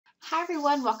Hi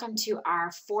everyone, welcome to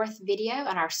our fourth video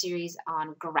in our series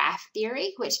on graph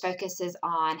theory, which focuses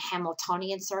on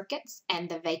Hamiltonian circuits and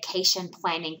the vacation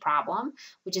planning problem,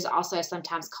 which is also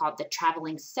sometimes called the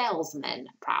traveling salesman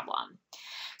problem.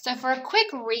 So for a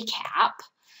quick recap,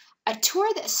 a tour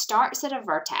that starts at a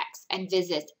vertex and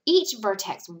visits each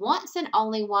vertex once and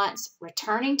only once,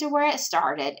 returning to where it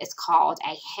started, is called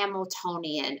a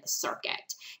Hamiltonian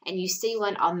circuit. And you see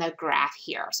one on the graph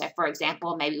here. So for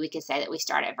example, maybe we could say that we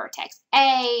start at vertex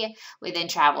A, we then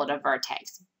travel to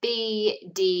vertex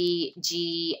B, D,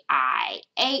 G, I,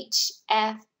 H,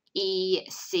 F, E,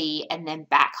 C, and then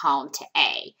back home to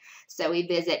A. So we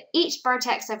visit each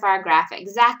vertex of our graph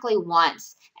exactly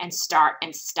once and start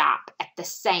and stop at the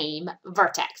same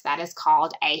vertex. That is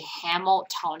called a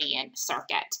Hamiltonian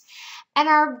circuit. And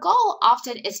our goal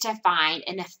often is to find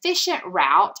an efficient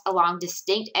route along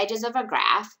distinct edges of a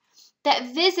graph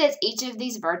that visits each of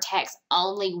these vertex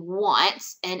only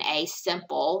once in a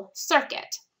simple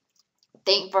circuit.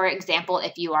 Think, for example,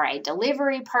 if you are a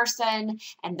delivery person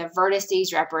and the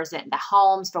vertices represent the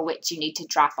homes for which you need to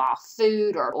drop off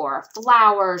food or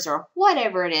flowers or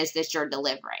whatever it is that you're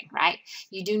delivering, right?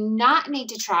 You do not need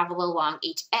to travel along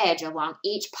each edge, along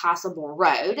each possible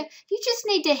road. You just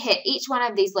need to hit each one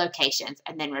of these locations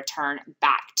and then return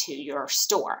back to your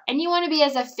store. And you want to be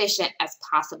as efficient as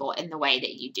possible in the way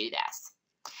that you do this.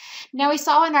 Now, we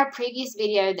saw in our previous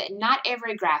video that not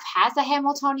every graph has a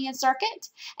Hamiltonian circuit,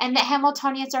 and that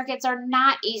Hamiltonian circuits are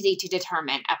not easy to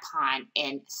determine upon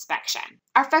inspection.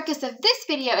 Our focus of this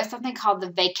video is something called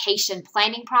the vacation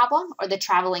planning problem, or the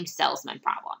traveling salesman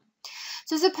problem.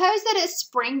 So suppose that it's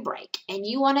spring break and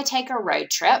you want to take a road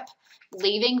trip,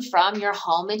 leaving from your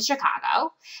home in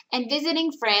Chicago and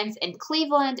visiting friends in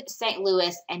Cleveland, St.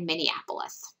 Louis, and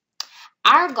Minneapolis.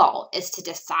 Our goal is to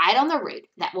decide on the route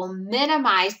that will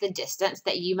minimize the distance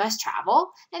that you must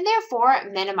travel and therefore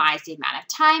minimize the amount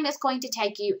of time it's going to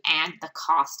take you and the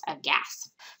cost of gas.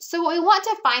 So what we want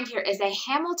to find here is a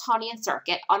Hamiltonian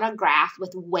circuit on a graph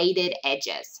with weighted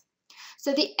edges.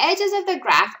 So the edges of the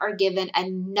graph are given a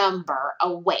number,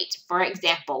 a weight. For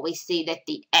example, we see that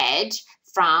the edge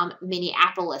from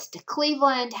Minneapolis to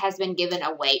Cleveland has been given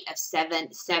a weight of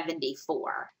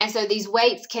 774. And so these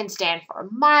weights can stand for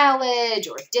mileage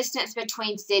or distance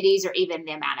between cities or even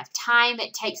the amount of time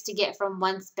it takes to get from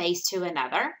one space to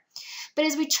another. But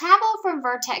as we travel from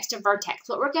vertex to vertex,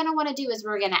 what we're going to want to do is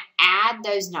we're going to add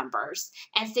those numbers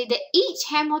and see that each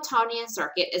Hamiltonian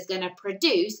circuit is going to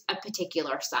produce a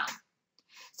particular sum.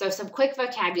 So some quick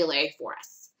vocabulary for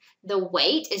us. The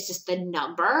weight is just the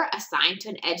number assigned to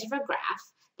an edge of a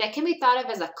graph that can be thought of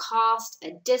as a cost,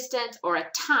 a distance, or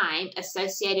a time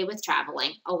associated with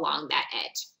traveling along that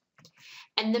edge.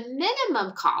 And the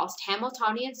minimum cost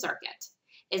Hamiltonian circuit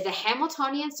is a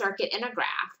Hamiltonian circuit in a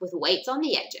graph with weights on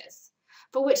the edges,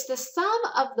 for which the sum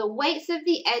of the weights of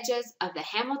the edges of the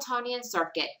Hamiltonian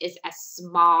circuit is as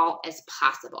small as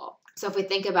possible. So if we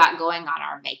think about going on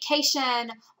our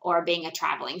vacation or being a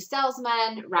traveling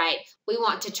salesman, right, we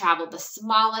want to travel the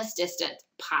smallest distance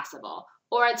possible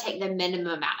or take the minimum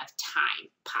amount of time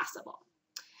possible.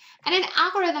 And an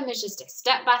algorithm is just a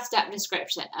step-by-step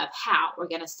description of how we're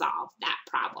going to solve that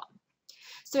problem.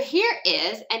 So here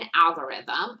is an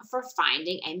algorithm for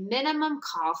finding a minimum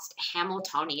cost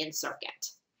Hamiltonian circuit.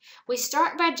 We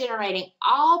start by generating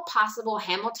all possible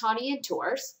Hamiltonian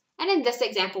tours. And in this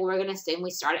example, we're going to assume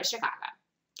we start at Chicago.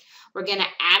 We're going to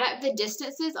add up the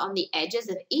distances on the edges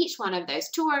of each one of those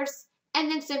tours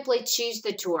and then simply choose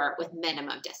the tour with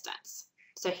minimum distance.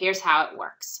 So here's how it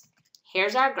works.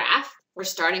 Here's our graph. We're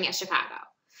starting at Chicago.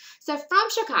 So from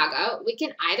Chicago, we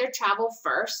can either travel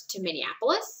first to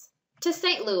Minneapolis, to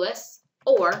St. Louis,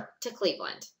 or to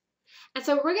Cleveland. And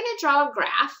so we're going to draw a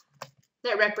graph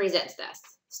that represents this.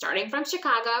 Starting from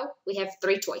Chicago, we have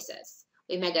three choices.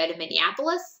 We may go to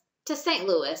Minneapolis, to St.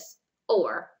 Louis,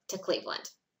 or to Cleveland.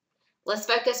 Let's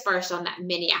focus first on that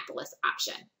Minneapolis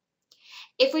option.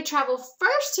 If we travel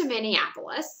first to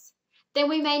Minneapolis, then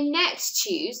we may next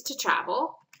choose to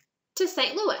travel to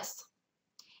St. Louis.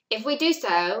 If we do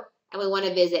so, and we want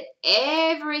to visit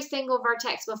every single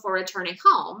vertex before returning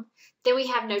home, then we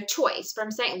have no choice from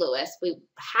St. Louis. We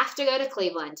have to go to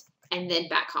Cleveland and then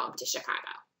back home to Chicago.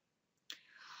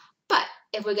 But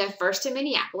if we go first to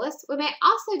Minneapolis, we may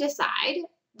also decide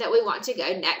that we want to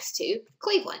go next to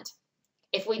Cleveland.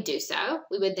 If we do so,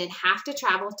 we would then have to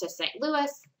travel to St. Louis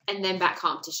and then back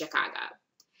home to Chicago.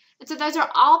 And so those are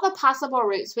all the possible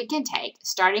routes we can take,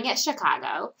 starting at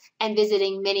Chicago and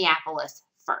visiting Minneapolis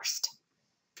first.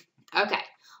 Okay,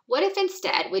 what if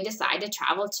instead we decide to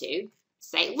travel to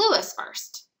St. Louis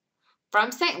first?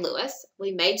 From St. Louis,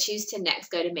 we may choose to next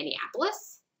go to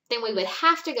Minneapolis. Then we would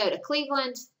have to go to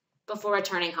Cleveland before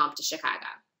returning home to Chicago.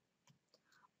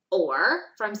 Or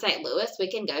from St. Louis,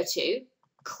 we can go to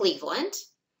Cleveland.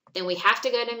 Then we have to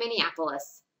go to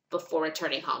Minneapolis before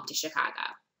returning home to Chicago.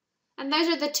 And those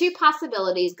are the two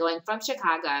possibilities going from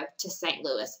Chicago to St.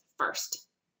 Louis first.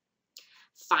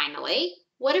 Finally,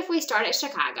 what if we start at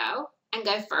Chicago and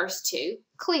go first to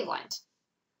Cleveland?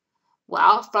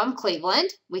 Well, from Cleveland,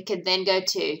 we could then go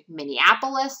to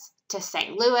Minneapolis, to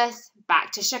St. Louis,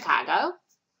 back to Chicago,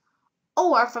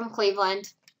 or from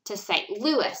Cleveland to St.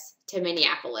 Louis to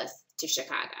Minneapolis to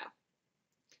Chicago.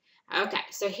 Okay,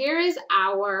 so here is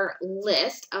our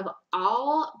list of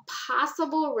all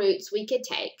possible routes we could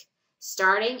take,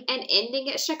 starting and ending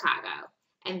at Chicago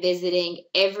and visiting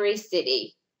every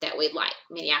city that we'd like,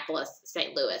 Minneapolis,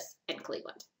 St. Louis, and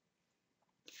Cleveland.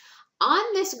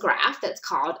 On this graph that's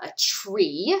called a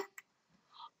tree,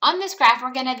 on this graph,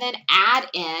 we're going to then add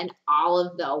in all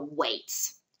of the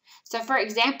weights. So for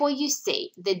example, you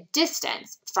see the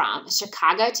distance from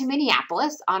Chicago to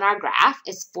Minneapolis on our graph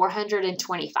is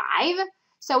 425.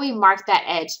 So we mark that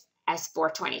edge as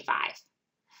 425.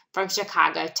 From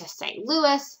Chicago to St.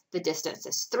 Louis, the distance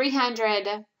is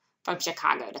 300. From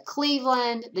Chicago to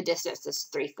Cleveland, the distance is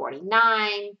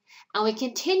 349. And we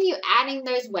continue adding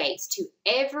those weights to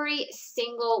every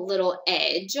single little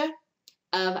edge of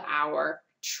our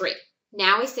tree.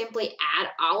 Now we simply add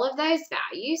all of those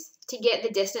values to get the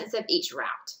distance of each route.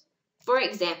 For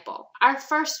example, our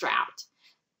first route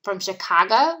from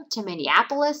Chicago to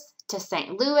Minneapolis to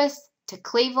St. Louis to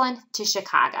Cleveland to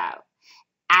Chicago.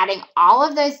 Adding all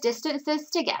of those distances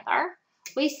together,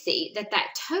 we see that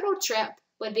that total trip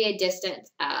would be a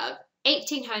distance of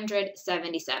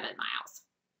 1,877 miles.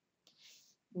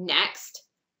 Next,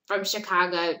 from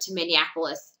Chicago to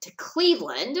Minneapolis to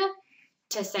Cleveland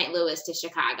to St. Louis to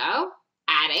Chicago,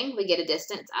 adding, we get a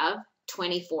distance of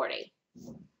 2,040.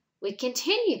 We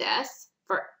continue this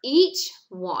for each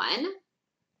one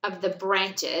of the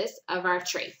branches of our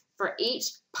tree, for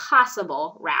each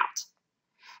possible route.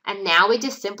 And now we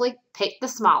just simply pick the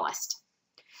smallest.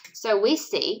 So we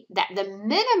see that the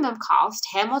minimum cost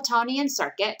Hamiltonian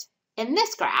circuit in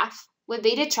this graph would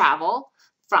be to travel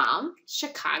from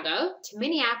Chicago to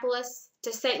Minneapolis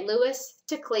to St. Louis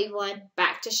to Cleveland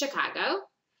back to Chicago,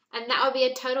 and that would be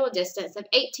a total distance of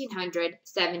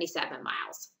 1,877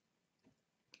 miles.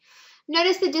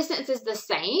 Notice the distance is the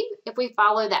same if we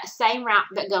follow that same route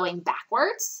but going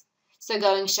backwards. So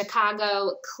going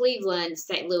Chicago, Cleveland,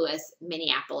 St. Louis,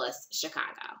 Minneapolis,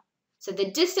 Chicago. So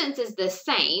the distance is the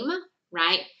same,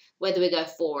 right, whether we go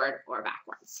forward or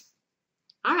backwards.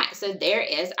 All right, so there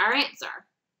is our answer.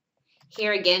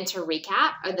 Here again to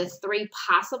recap are the three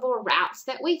possible routes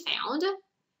that we found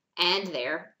and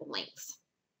their lengths.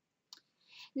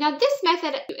 Now this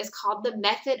method is called the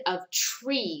method of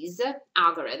trees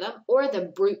algorithm or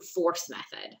the brute force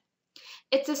method.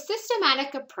 It's a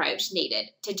systematic approach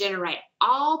needed to generate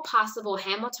all possible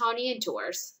Hamiltonian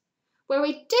tours where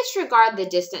we disregard the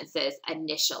distances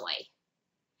initially.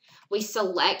 We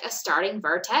select a starting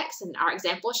vertex, in our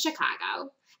example is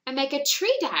Chicago, and make a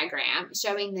tree diagram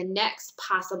showing the next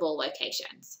possible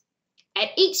locations.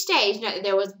 At each stage, note that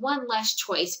there was one less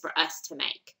choice for us to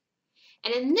make.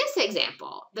 And in this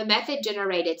example, the method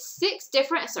generated 6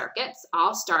 different circuits,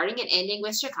 all starting and ending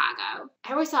with Chicago.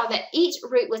 And we saw that each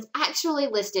route was actually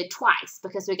listed twice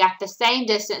because we got the same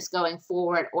distance going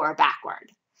forward or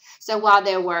backward. So while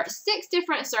there were 6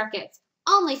 different circuits,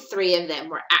 only 3 of them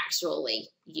were actually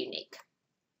unique.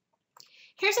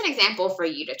 Here's an example for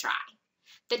you to try.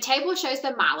 The table shows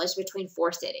the mileage between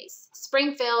 4 cities: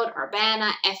 Springfield,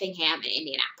 Urbana, Effingham, and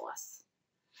Indianapolis.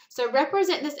 So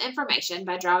represent this information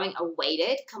by drawing a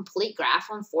weighted, complete graph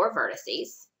on 4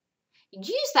 vertices.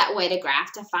 Use that weighted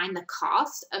graph to find the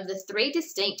cost of the 3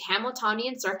 distinct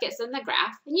Hamiltonian circuits in the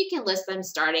graph, and you can list them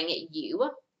starting at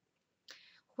U.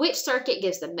 Which circuit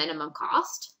gives the minimum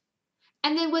cost?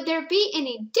 And then would there be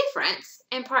any difference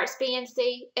in parts B and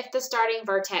C if the starting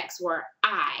vertex were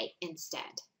I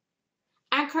instead?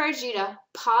 I encourage you to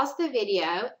pause the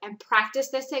video and practice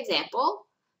this example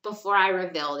before I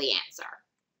reveal the answer.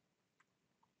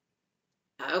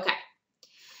 Okay,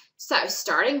 so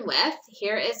starting with,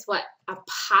 here is what a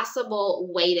possible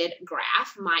weighted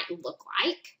graph might look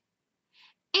like,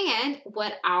 and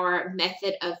what our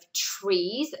method of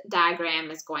trees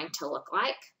diagram is going to look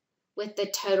like with the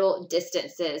total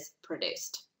distances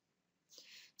produced.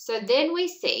 So then we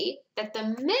see that the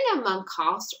minimum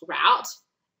cost route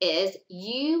is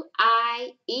UIESU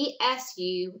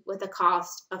with a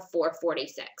cost of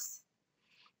 $4.46.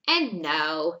 And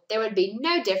no, there would be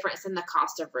no difference in the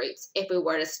cost of routes if we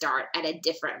were to start at a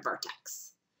different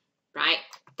vertex, right?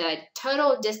 The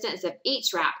total distance of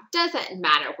each route doesn't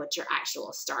matter what your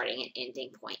actual starting and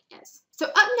ending point is. So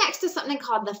up next is something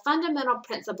called the fundamental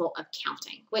principle of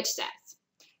counting, which says,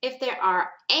 if there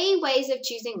are A ways of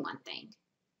choosing one thing,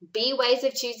 B ways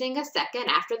of choosing a second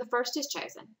after the first is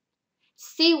chosen,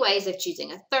 C ways of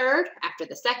choosing a third after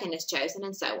the second is chosen,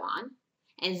 and so on,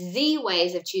 and Z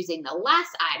ways of choosing the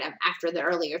last item after the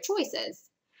earlier choices,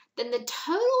 then the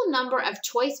total number of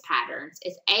choice patterns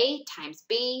is A times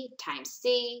B times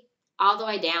C, all the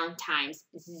way down times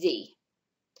Z.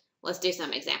 Let's do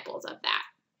some examples of that.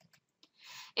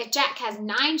 If Jack has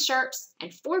 9 shirts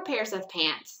and 4 pairs of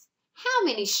pants, how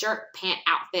many shirt-pant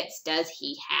outfits does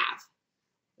he have?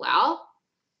 Well,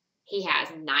 he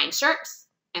has 9 shirts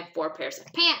and 4 pairs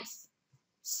of pants.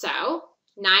 So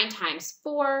 9 times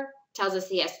 4 tells us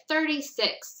he has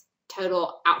 36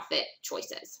 total outfit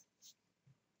choices.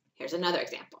 Here's another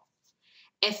example.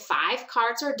 If 5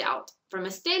 cards are dealt from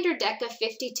a standard deck of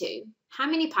 52, how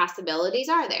many possibilities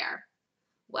are there?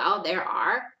 Well, there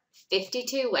are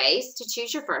 52 ways to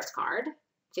choose your first card,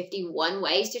 51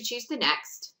 ways to choose the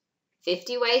next,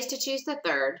 50 ways to choose the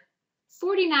third,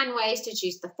 49 ways to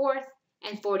choose the fourth,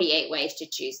 and 48 ways to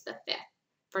choose the fifth,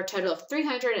 for a total of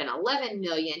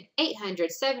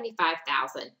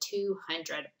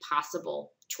 311,875,200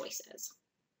 possible choices.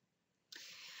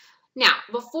 Now,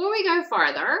 before we go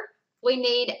farther, we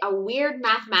need a weird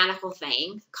mathematical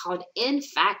thing called n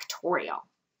factorial.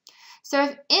 So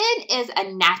if n is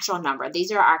a natural number,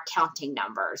 these are our counting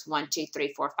numbers, 1, 2,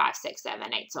 3, 4, 5, 6,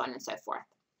 7, 8, so on and so forth.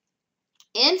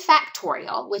 N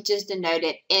factorial, which is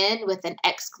denoted n with an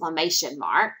exclamation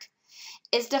mark,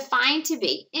 is defined to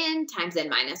be n times n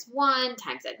minus 1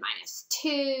 times n minus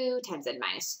 2 times n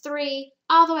minus 3,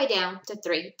 all the way down to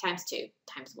 3 times 2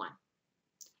 times 1.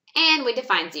 And we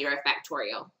define 0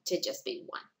 factorial to just be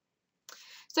 1.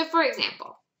 So for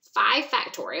example, 5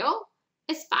 factorial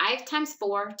is 5 times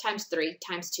 4 times 3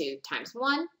 times 2 times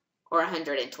 1, or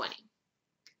 120.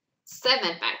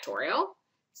 7 factorial,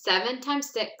 7 times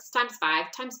 6 times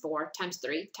 5 times 4 times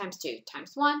 3 times 2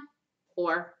 times 1,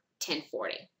 or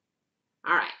 1040.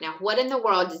 All right, now what in the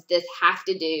world does this have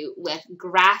to do with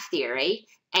graph theory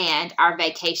and our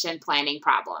vacation planning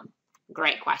problem?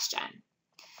 Great question.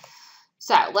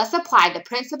 So let's apply the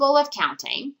principle of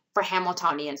counting for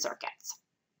Hamiltonian circuits.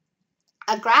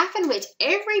 A graph in which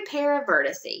every pair of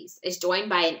vertices is joined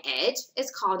by an edge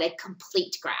is called a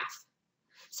complete graph.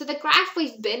 So the graph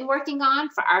we've been working on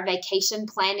for our vacation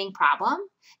planning problem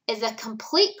is a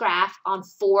complete graph on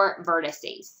 4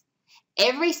 vertices.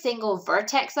 Every single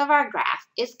vertex of our graph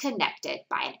is connected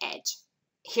by an edge.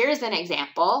 Here's an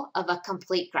example of a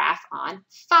complete graph on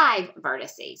 5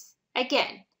 vertices.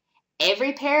 Again,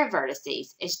 every pair of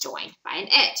vertices is joined by an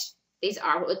edge. These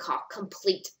are what we call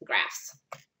complete graphs.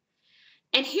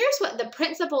 And here's what the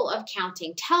principle of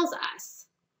counting tells us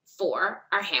for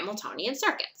our Hamiltonian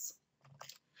circuits.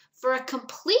 For a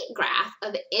complete graph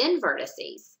of n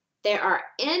vertices, there are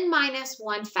n minus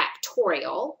 1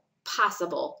 factorial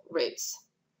possible routes.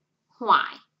 Why?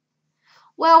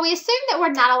 Well, we assume that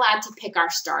we're not allowed to pick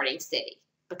our starting city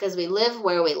because we live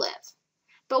where we live.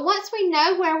 But once we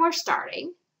know where we're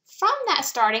starting, from that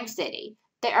starting city,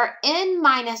 there are n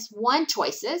minus 1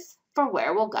 choices for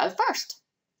where we'll go first.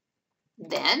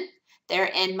 Then there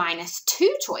are n minus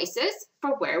 2 choices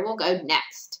for where we'll go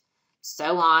next,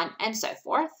 so on and so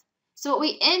forth. So what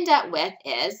we end up with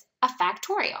is a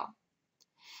factorial.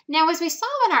 Now, as we saw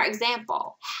in our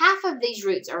example, half of these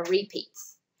routes are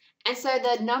repeats. And so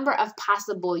the number of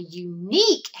possible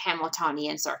unique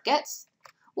Hamiltonian circuits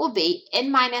will be n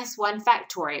minus 1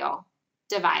 factorial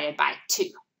divided by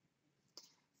 2.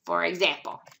 For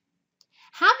example,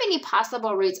 how many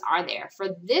possible routes are there for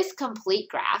this complete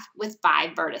graph with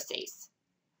 5 vertices?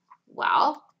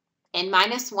 Well, n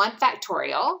minus 1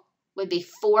 factorial would be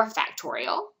 4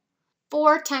 factorial.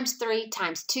 4 times 3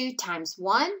 times 2 times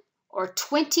 1, or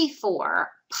 24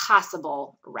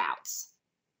 possible routes.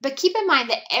 But keep in mind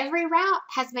that every route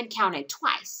has been counted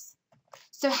twice.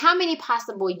 So how many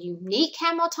possible unique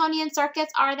Hamiltonian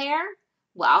circuits are there?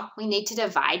 Well, we need to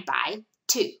divide by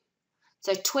 2.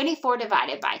 So 24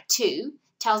 divided by 2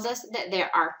 tells us that there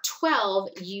are 12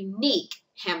 unique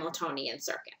Hamiltonian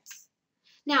circuits.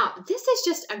 Now, this is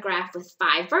just a graph with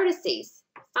 5 vertices.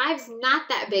 5's not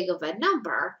that big of a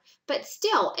number, but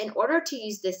still, in order to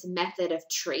use this method of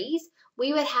trees,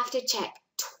 we would have to check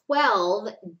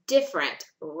 12 different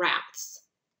routes.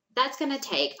 That's going to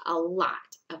take a lot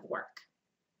of work.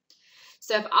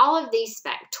 So if all of these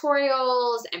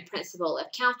factorials and principle of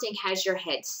counting has your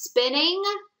head spinning,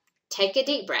 take a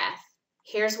deep breath.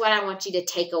 Here's what I want you to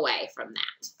take away from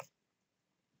that.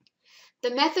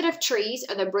 The method of trees,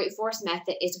 or the brute force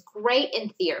method, is great in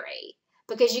theory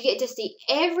because you get to see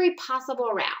every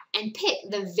possible route and pick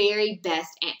the very best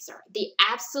answer, the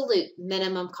absolute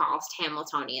minimum cost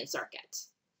Hamiltonian circuit.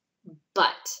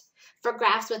 But for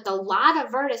graphs with a lot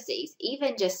of vertices,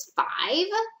 even just 5,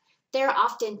 there are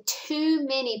often too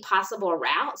many possible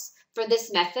routes for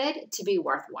this method to be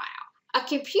worthwhile. A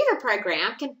computer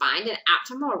program can find an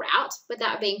optimal route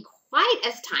without being quite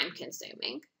as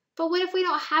time-consuming, but what if we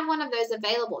don't have one of those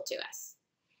available to us?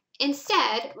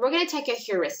 Instead, we're going to take a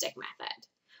heuristic method.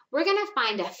 We're going to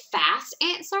find a fast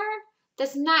answer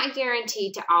that's not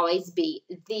guaranteed to always be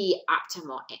the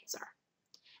optimal answer.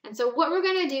 And so what we're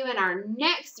going to do in our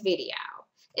next video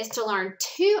is to learn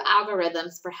 2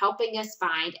 algorithms for helping us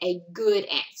find a good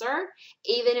answer,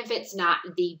 even if it's not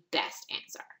the best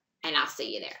answer. And I'll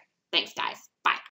see you there. Thanks, guys. Bye.